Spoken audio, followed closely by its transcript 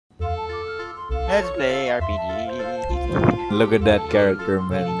Let's play RPG. Look at that character,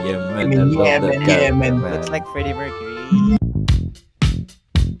 man. Yeah, man. I love that Yeah, character, man. man. Looks like Freddie Mercury.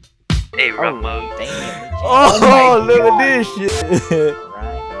 Hey, Oh, Ramon. damn. Oh, look God. at this shit.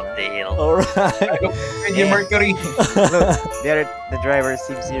 Alright. Dale. Alright. Freddie Mercury. Look, the driver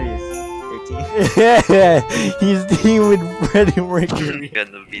seems serious. 13. Yeah, he's team with Freddie Mercury.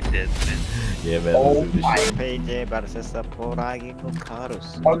 Gonna be dead, man. Yeah, man. Oh Look at my. this shit. PJ versus the Poraging of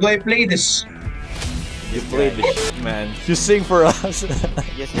Carus. How do I play this? You played this shit, man. You sing for us.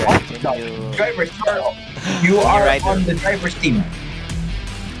 Yes, right. Can you... Driver, you are rider. on the driver's team.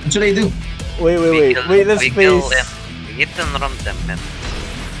 What should I do? Wait, Wiggle, let's wiggle face. and hit and run them, man.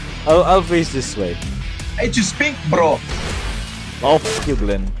 I'll face this way. I choose pink, bro. Oh, fuck you,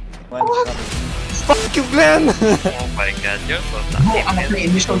 Glenn. One's coming. Fuck you, Glenn! Oh my god, you're so Bro, tough, I'm man. playing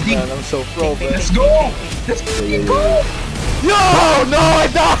initial D. Man, I'm so pro, man. Let's go! Let's Yeah, yeah, go! yeah. No, I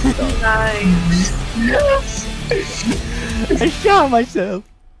died! Nice. Yes! I shot myself.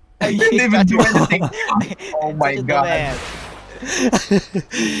 I didn't even do anything. Oh my Such a god. dumbass.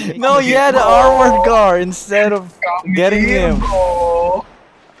 No, you had the armored car instead of getting him. Bro.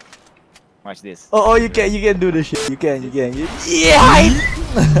 Watch this. Oh, you can do this shit. You can. Yeah!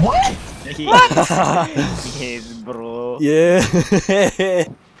 What? Yes, bro. Yeah.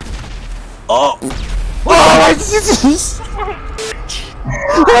 Oh! Oh my Jesus!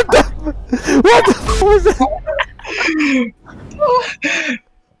 What the fuck was that?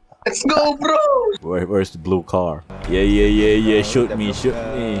 Let's go, bro! Where's the blue car? Yeah. Shoot me.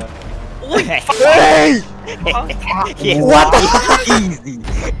 Hey! Yes, What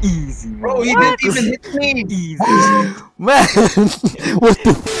easy, Bro, he didn't even hit me! easy. Man, what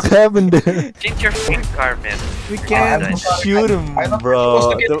the fuck happened there? Change your fucking car, man. We can't I'm sorry, shoot him, I thought bro. we're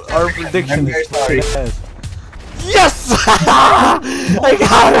supposed to get Our everything. prediction I'm very is sorry. yes. Yes! I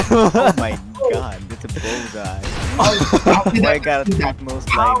got him! Oh my god, that's a bullseye. How did Why I gotta do that? attack most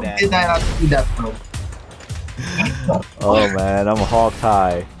How like that? did I not do that, bro? Oh man, I'm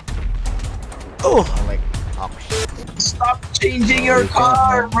Hawkeye. Oh! I'm like, oh shit. Stop changing your You can't,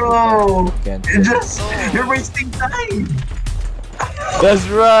 car, man. bro! You can't. You're wasting time! That's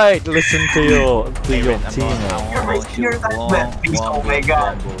right. Listen to your Hey, teammate. You're wasting your time, man. Please, oh my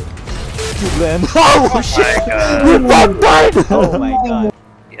god. Glenn. Oh shit! God. We both died. Oh my god.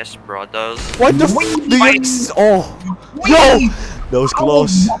 Yes, brothers. What the f? Do you? Oh, yo! That was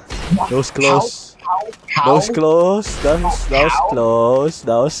close. That was close. That How? was close. That was close.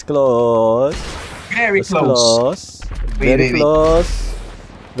 That was close. Very That's close. close. Wait, Very wait. close.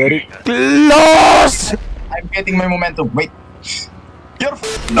 Very close. I'm getting my momentum. Wait. You're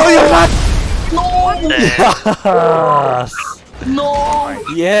No, you're not. No! Yes. No!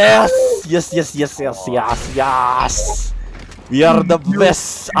 Yes. We are the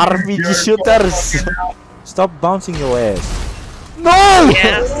best RPG shooters. Stop bouncing your ass. No.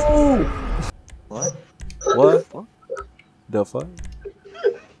 Yes. What? What? The fuck?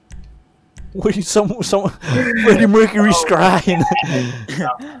 What is some Freddie Mercury's crying?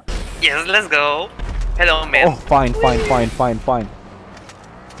 Yes, let's go. Hello, man. Oh, fine.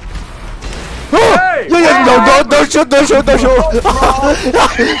 Hey! Yeah, no, don't shoot!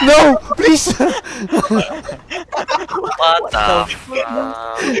 No, please! What the fuck?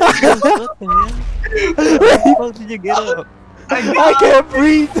 What the hell? How did you get up? I can't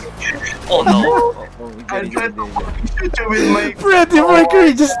breathe! Oh no. We I got tried it, to we got fucking shoot you with my... Freddie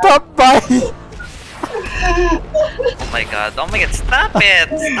Mercury just stopped by! Oh my god. Stop it.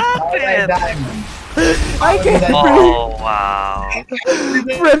 Stop I it. died, man. I can't breathe! Oh, wow.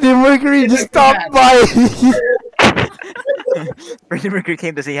 Freddie Mercury just stopped by! Freddie Mercury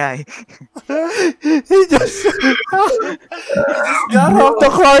came to say hi. He just got off the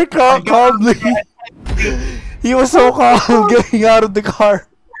car calmly. He was so calm getting out of the car.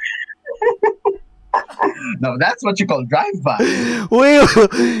 No, that's what you call drive-by. Wait,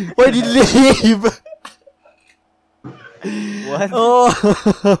 why did he leave? What? Oh,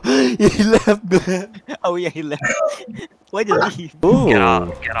 he left Glenn. Oh yeah, he left. Why did he leave? Get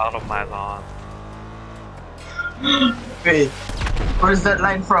Oh, out of my lawn. Wait, where's that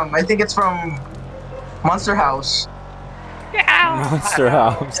line from? I think it's from Monster House. Monster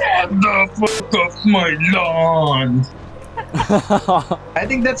House. Get the fuck off my lawn! I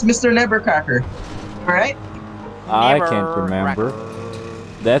think that's Mr. Nevercracker. Right? I can't remember.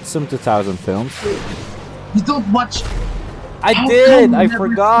 That's some 2000 films. You don't watch... I How did. come you I never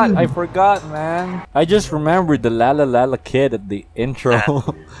forgot. seen? I forgot, man. I just remembered the La La La La kid at the intro.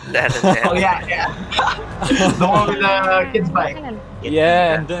 Oh yeah. The one with the kid's bike.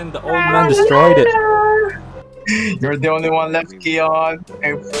 Yeah, and then the old man destroyed it. You're the only one left, Keon.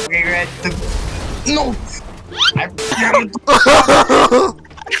 I'm fucking ready to. No! I'm ready to.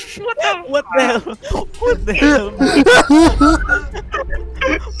 What the hell? What the hell?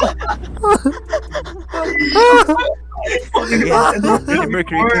 Freddie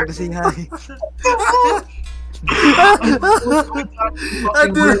Mercury came to say hi.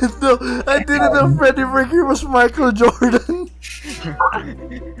 I didn't know Freddie Mercury was Michael Jordan.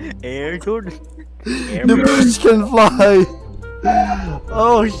 Air Jordan. Air The beast can fly.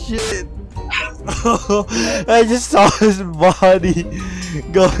 Oh shit. I just saw his body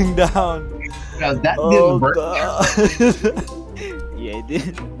going down. Well, that Oh didn't work. god. Yeah, it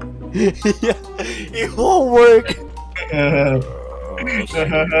did. Yeah, it won't work.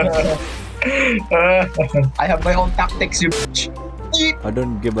 I have my own tactics, you bitch. I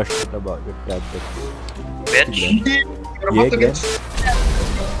don't give a shit about your tactics. Bitch. You're Yeah, about to get.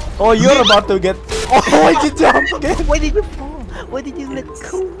 Oh, you're about to get. Oh, why did you jump again? Why did you fall? Why did you let go?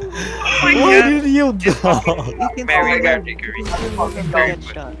 Oh my Why god. did you die? You can Very still good, Mercury. get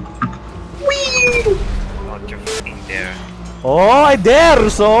shot. Don't you fucking dare. Oh, I dare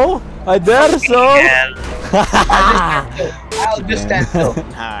so. I dare so. Hell. I'll just stand still.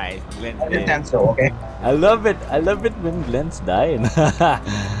 Nice. Glenn I'll just stand still, okay? I love it. I love it when Glenn's dying.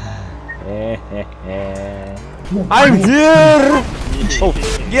 I'm here. Oh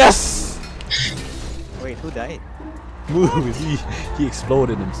yes. Wait, who died? Move. He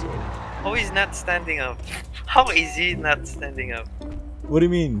exploded himself. How is not standing up? How is he not standing up? What do you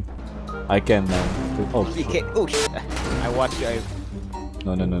mean? I can now. Oh, You can't. Oh shit! I watched you.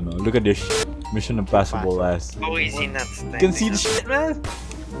 no. Look at this shit. Mission Impossible ass. How is he not You standing can see the up? shit, man.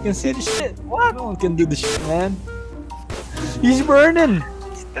 You can see the shit. What? No one can do the shit, man. He's burning.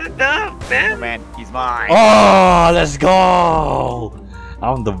 Stand up, Oh man. man, he's mine. Oh, let's go.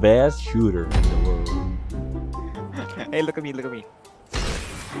 I'm the best shooter in the world. Hey, look at me! Look at me!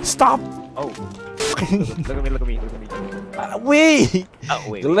 Stop. Oh, look at me! Look at me! Look at me! Wait. Oh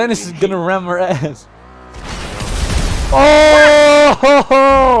wait. Glenn is gonna ram her ass.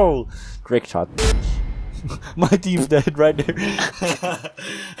 Oh! Trick shot. My team's dead right there.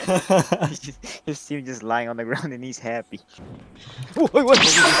 His team just lying on the ground and he's happy. Oh, wait, what?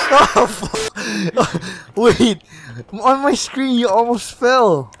 Oh, fuck. Wait, on my screen you almost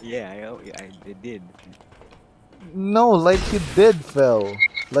fell. Yeah, I did. No, like you did fell.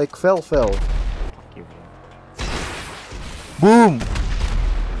 Like fell. Okay. Boom.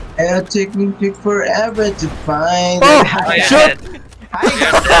 It'll take me forever to find. Oh, Oh, you're shit. dead. Hi.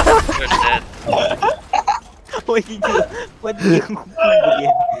 You're dead. What did you? What did you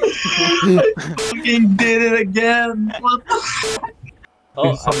again? Fucking did it again. What the Oh,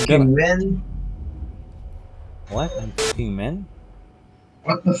 I'm fucking gonna. man? What? I'm fucking man?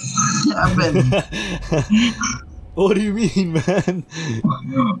 What the fuck happened? What do you mean, man?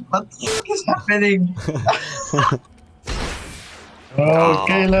 What the fuck is happening? Come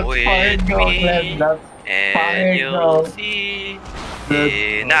Okay, let's with fire go. me. Let's And Fire you'll go. see Let's-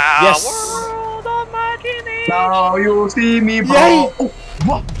 in our Yes. world of imagination. Now you see me, bro. Yay! Oh,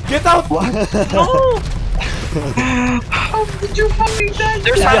 what? Get out! No! How did you fucking die?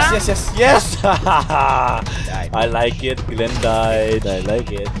 There's Yes! Died. I like it. Glenn died. I like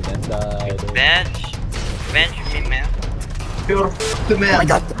it. Glenn died. Bench. Bench me, man. You're the man. Oh my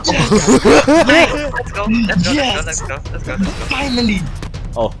god. Let's go. Let's go. Yes. Let's go. Let's go. Let's go. Finally.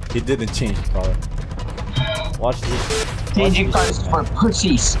 Oh, he didn't change color. Watch this. Changing cars for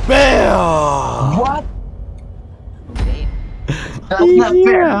pussies. Bam! What? Damn. That's not Easy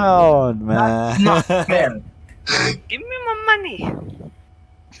fair. round, man. That's not fair. Give me my money.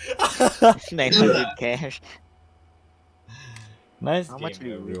 900 cash. Nice How game, much do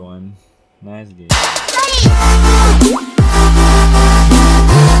you win? everyone. Nice game.